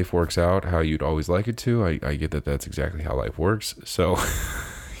obviously life works out how you'd always like it to. I get that that's exactly how life works. So,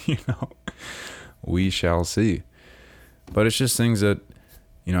 we shall see. But it's just things that,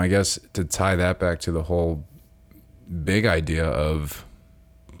 I guess to tie that back to the whole big idea of,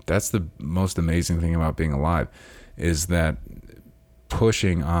 that's the most amazing thing about being alive, is that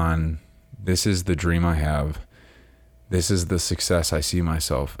pushing on, this is the dream I have. This is the success I see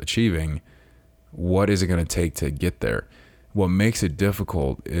myself achieving. What is it going to take to get there? What makes it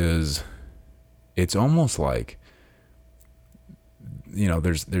difficult is it's almost like,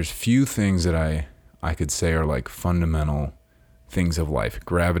 there's few things that I could say are like fundamental things of life.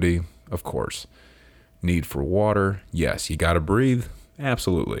 Gravity, of course. Need for water, yes. You got to breathe,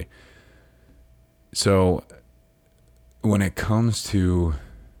 absolutely. So when it comes to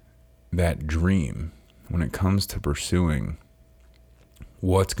that dream, when it comes to pursuing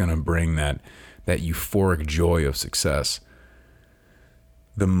what's going to bring that euphoric joy of success,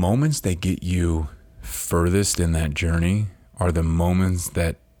 the moments that get you furthest in that journey are the moments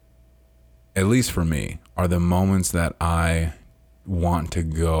that, at least for me, are the moments that I want to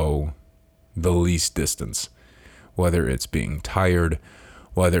go the least distance. Whether it's being tired,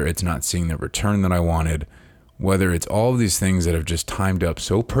 whether it's not seeing the return that I wanted, whether it's all of these things that have just timed up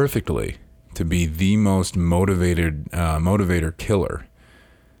so perfectly to be the most motivator killer.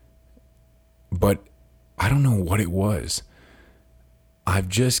 But I don't know what it was. I've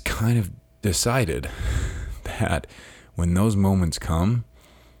just kind of decided that when those moments come,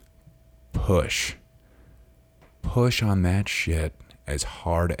 push on that shit as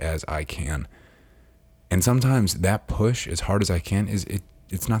hard as I can. And sometimes that push as hard as I can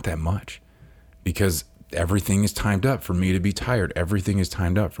it's not that much, because everything is timed up for me to be tired. Everything is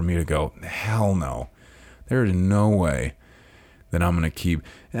timed up for me to go, hell no. There is no way that I'm going to keep.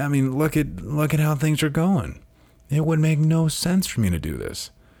 I mean, look at how things are going. It would make no sense for me to do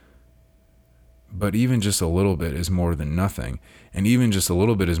this. But even just a little bit is more than nothing. And even just a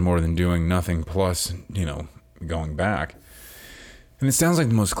little bit is more than doing nothing plus, going back. And it sounds like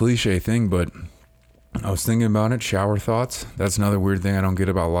the most cliche thing, but I was thinking about it. Shower thoughts. That's another weird thing I don't get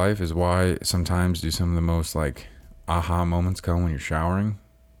about life, is why sometimes do some of the most like aha moments come when you're showering.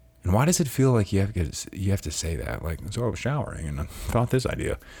 And why does it feel like you have to say that? Like, so I was showering and I thought this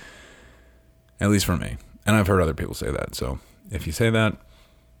idea. At least for me. And I've heard other people say that. So if you say that,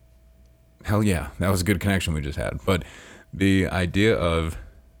 hell yeah, that was a good connection we just had. But the idea of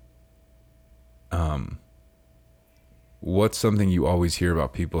what's something you always hear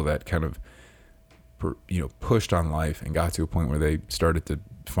about people that kind of, pushed on life and got to a point where they started to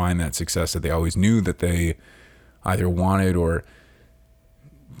find that success that they always knew that they either wanted or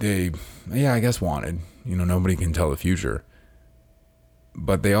I guess wanted. Nobody can tell the future.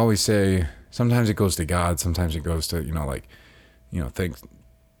 But they always say, sometimes it goes to God, sometimes it goes to,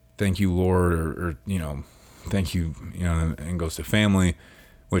 thank you, Lord, or thank you, and goes to family,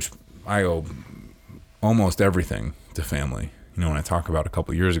 which I owe almost everything to family. When I talk about a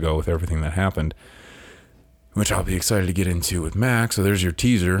couple of years ago with everything that happened, which I'll be excited to get into with Mac. So there's your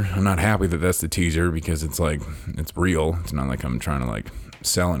teaser. I'm not happy that that's the teaser because it's like, it's real. It's not like I'm trying to like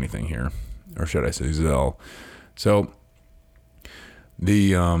sell anything here, or should I say sell. So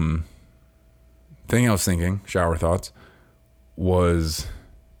the thing I was thinking, shower thoughts, was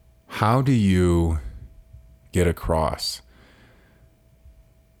how do you get across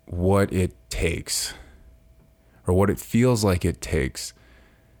what it takes, or what it feels like it takes,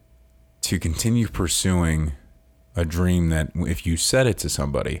 to continue pursuing a dream that if you said it to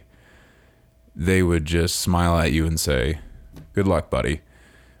somebody, they would just smile at you and say, good luck, buddy.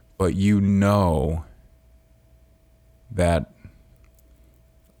 But that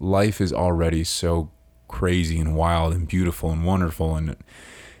life is already so crazy and wild and beautiful and wonderful and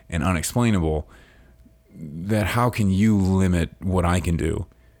unexplainable that how can you limit what I can do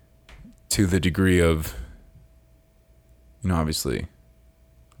to the degree of, obviously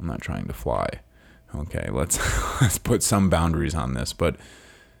I'm not trying to fly. Okay, let's put some boundaries on this, but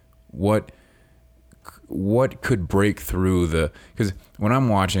what could break through because when I'm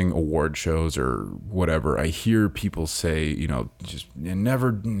watching award shows or whatever, I hear people say, just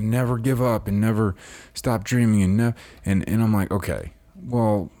never give up and never stop dreaming and I'm like, okay,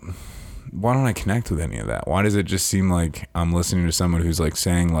 well, why don't I connect with any of that? Why does it just seem like I'm listening to someone who's like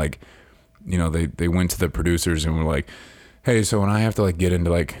saying like, they went to the producers and were like, hey, so when I have to like get into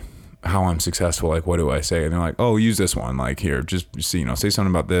like how I'm successful, like what do I say? And they're like, oh, use this one, like here, just say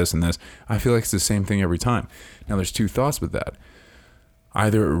something about this and this. I feel like it's the same thing every time. Now there's two thoughts with that.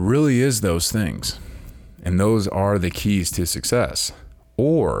 Either it really is those things and those are the keys to success,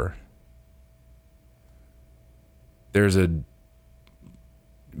 or there's a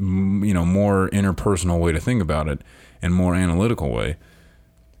more interpersonal way to think about it and more analytical way.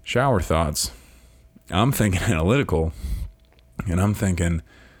 Shower thoughts. I'm thinking analytical, and I'm thinking,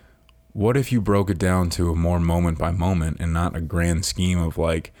 what if you broke it down to a more moment by moment and not a grand scheme of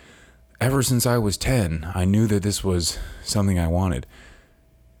like, ever since I was 10, I knew that this was something I wanted.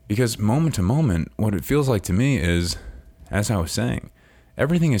 Because moment to moment, what it feels like to me is, as I was saying,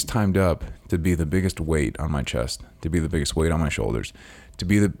 everything is timed up to be the biggest weight on my chest, to be the biggest weight on my shoulders, to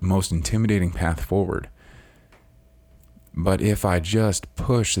be the most intimidating path forward. But if I just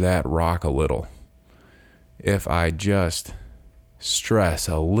push that rock a little, if I just stress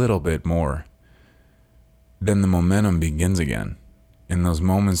a little bit more, then the momentum begins again. And those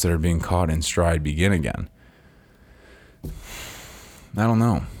moments that are being caught in stride begin again. I don't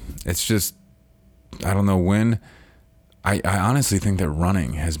know. It's just, I don't know when. I honestly think that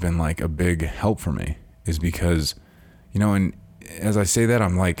running has been like a big help for me, is because, and as I say that,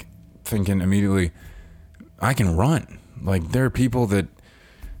 I'm like thinking immediately, I can run. Like there are people that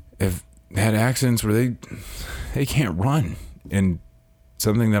have had accidents where they can't run. And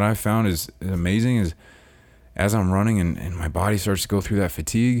something that I found is amazing is as I'm running and my body starts to go through that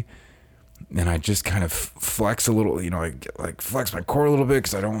fatigue, and I just kind of flex a little, I like flex my core a little bit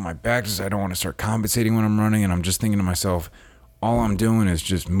because I don't want my back, I don't want to start compensating when I'm running. And I'm just thinking to myself, all I'm doing is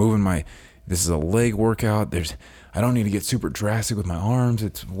just moving this is a leg workout. I don't need to get super drastic with my arms.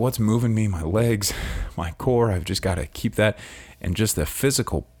 It's what's moving me, my legs, my core. I've just got to keep that. And just the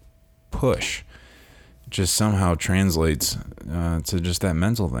physical push just somehow translates to just that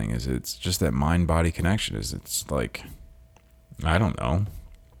mental thing. It's just that mind-body connection. It's like, I don't know.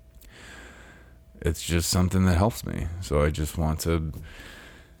 It's just something that helps me. So I just want to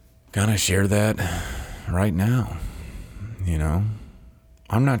kind of share that right now.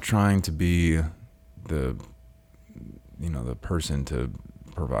 I'm not trying to be the person to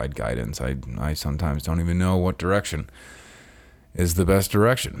provide guidance. I sometimes don't even know what direction is the best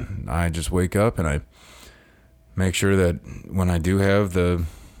direction. I just wake up and I make sure that when I do have the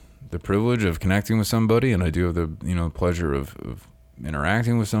privilege of connecting with somebody, and I do have the pleasure of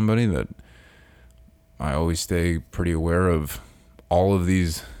interacting with somebody, that I always stay pretty aware of all of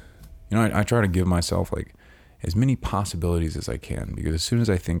these. I try to give myself like as many possibilities as I can, because as soon as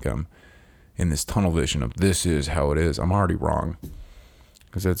I think I'm in this tunnel vision of this is how it is, I'm already wrong.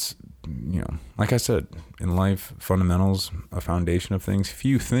 Because that's, like I said, in life, fundamentals, a foundation of things,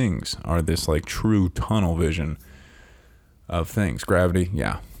 few things are this like true tunnel vision of things. Gravity,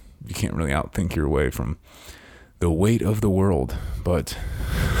 yeah, you can't really outthink your way from the weight of the world, but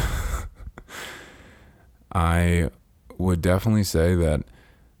I would definitely say that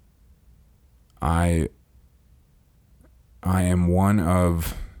I am one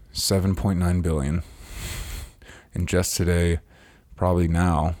of 7.9 billion, and just today, probably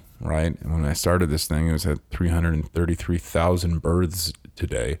now, right? And when I started this thing, it was at 333,000 births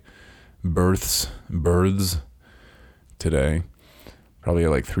today. Births today. Probably at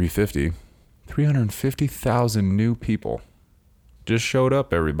like 350,000 new people just showed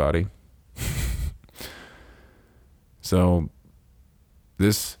up, everybody. So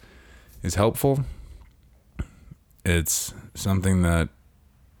this is helpful. It's something that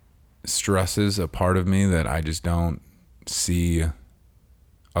stresses a part of me that I just don't see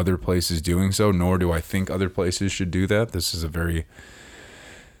other places doing so, nor do I think other places should do that. This is a very,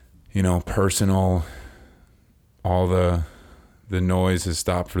 personal, all the noise has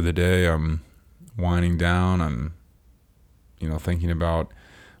stopped for the day. I'm winding down. I'm, thinking about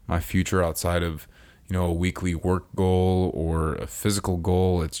my future outside of, a weekly work goal or a physical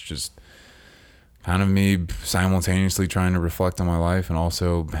goal. It's just kind of me simultaneously trying to reflect on my life and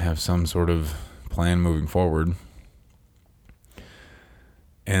also have some sort of plan moving forward.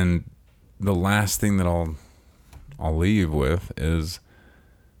 And the last thing that I'll leave with is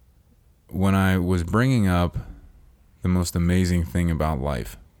when I was bringing up the most amazing thing about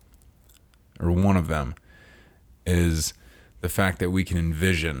life, or one of them, is the fact that we can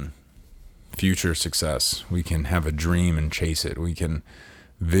envision future success. We can have a dream and chase it. We can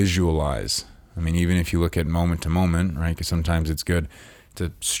visualize. I mean, even if you look at moment to moment, right? Because sometimes it's good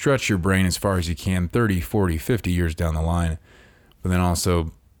to stretch your brain as far as you can 30, 40, 50 years down the line, but then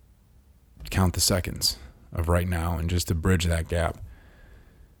also count the seconds of right now and just to bridge that gap.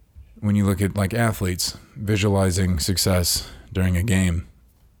 When you look at like athletes visualizing success during a game,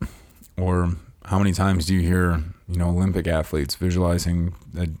 or how many times do you hear, Olympic athletes visualizing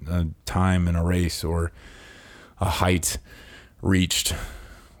a time in a race or a height reached,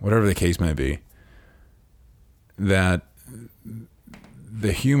 whatever the case may be, that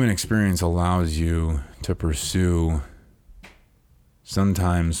the human experience allows you to pursue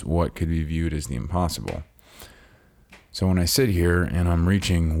sometimes what could be viewed as the impossible. So when I sit here and I'm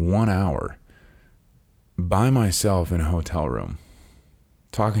reaching 1 hour by myself in a hotel room,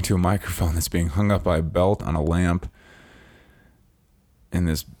 talking to a microphone that's being hung up by a belt on a lamp, and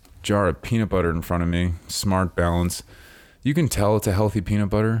this jar of peanut butter in front of me, Smart Balance, you can tell it's a healthy peanut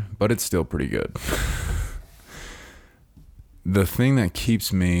butter, but it's still pretty good. The thing that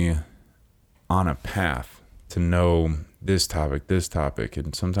keeps me on a path to know this topic,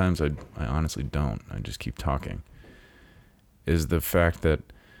 and sometimes I honestly don't, I just keep talking, is the fact that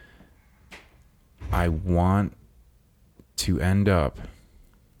I want to end up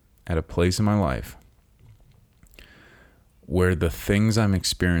at a place in my life where the things I'm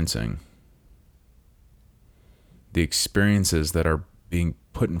experiencing, the experiences that are being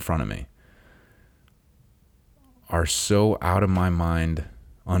put in front of me, are so out of my mind,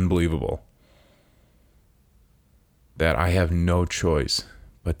 unbelievable, that I have no choice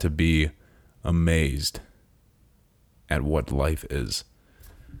but to be amazed at what life is.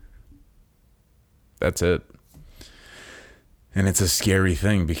 That's it. And it's a scary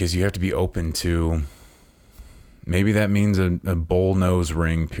thing because you have to be open to, maybe that means a bull nose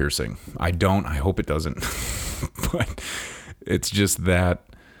ring piercing. I hope it doesn't. But it's just that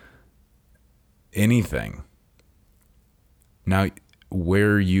anything. Now,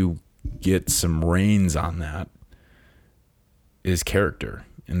 where you get some reins on that is character.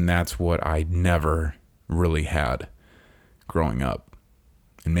 And that's what I never really had growing up.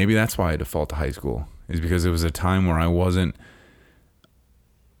 And maybe that's why I default to high school, is because it was a time where I wasn't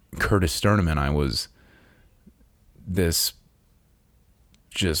Curtis Sterneman. I was this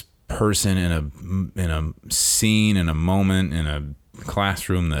just person in a scene, in a moment, in a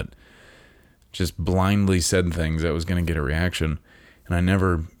classroom that just blindly said things that was going to get a reaction. And I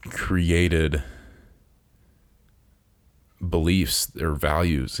never created beliefs or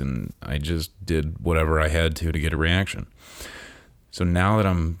values, and I just did whatever I had to get a reaction. So now that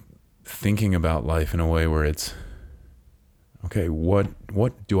I'm thinking about life in a way where it's, okay,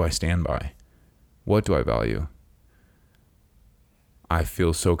 what do I stand by? What do I value? I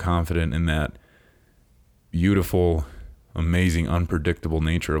feel so confident in that beautiful, amazing, unpredictable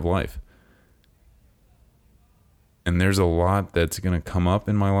nature of life. And there's a lot that's going to come up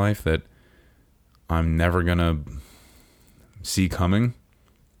in my life that I'm never going to see coming.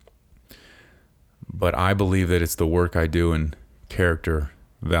 But I believe that it's the work I do in character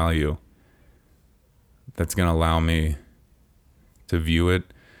value that's going to allow me to view it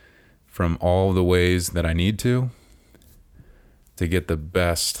from all the ways that I need to get the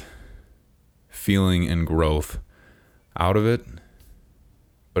best feeling and growth out of it.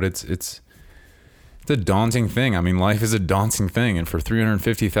 But it's a daunting thing. I mean, life is a daunting thing. And for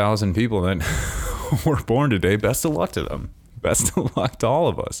 350,000 people that were born today, best of luck to them. Best of luck to all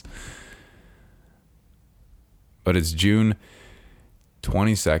of us. But it's June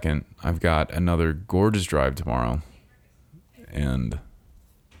 22nd. I've got another gorgeous drive tomorrow. And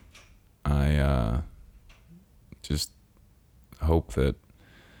I just hope that,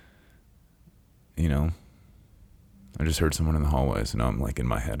 I just heard someone in the hallway, so now I'm like in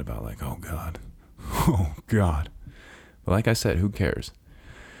my head about like, oh God. But like I said, who cares?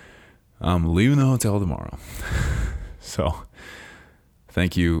 I'm leaving the hotel tomorrow. So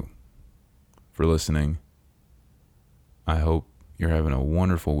thank you for listening. I hope you're having a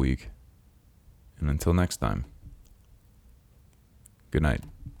wonderful week. And until next time, good night.